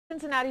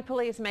Cincinnati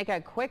police make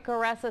a quick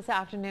arrest this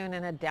afternoon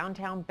in a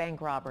downtown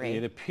bank robbery.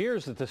 It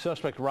appears that the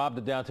suspect robbed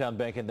the downtown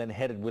bank and then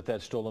headed with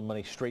that stolen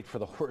money straight for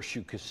the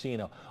Horseshoe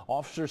Casino.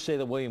 Officers say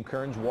that William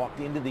Kearns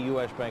walked into the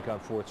U.S. Bank on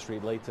 4th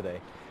Street late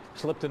today,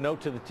 slipped a note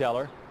to the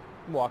teller,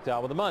 and walked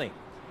out with the money.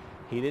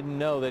 He didn't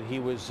know that he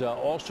was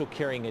also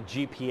carrying a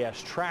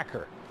GPS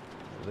tracker.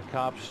 The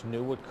cops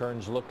knew what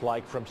Kearns looked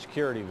like from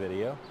security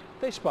video.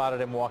 They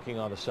spotted him walking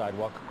on the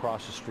sidewalk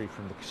across the street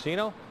from the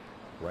casino,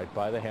 right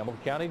by the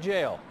Hamilton County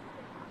Jail.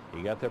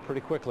 He got there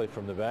pretty quickly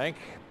from the bank.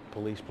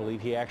 Police believe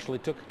he actually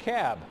took a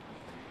cab.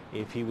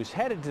 If he was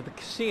headed to the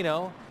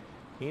casino,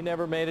 he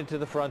never made it to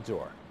the front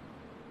door.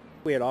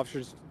 We had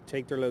officers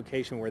take their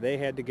location where they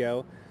had to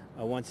go.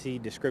 Once the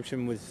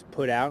description was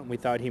put out and we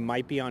thought he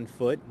might be on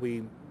foot,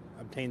 we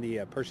obtained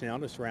the personnel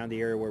to surround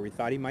the area where we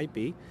thought he might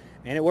be,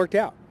 and it worked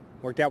out.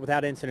 Worked out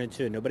without incident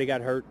too. Nobody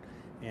got hurt,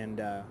 and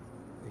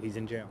he's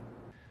in jail.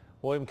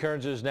 William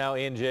Kearns is now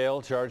in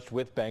jail, charged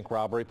with bank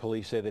robbery.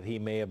 Police say that he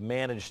may have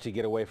managed to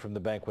get away from the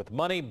bank with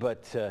money,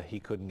 but he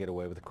couldn't get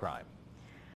away with the crime.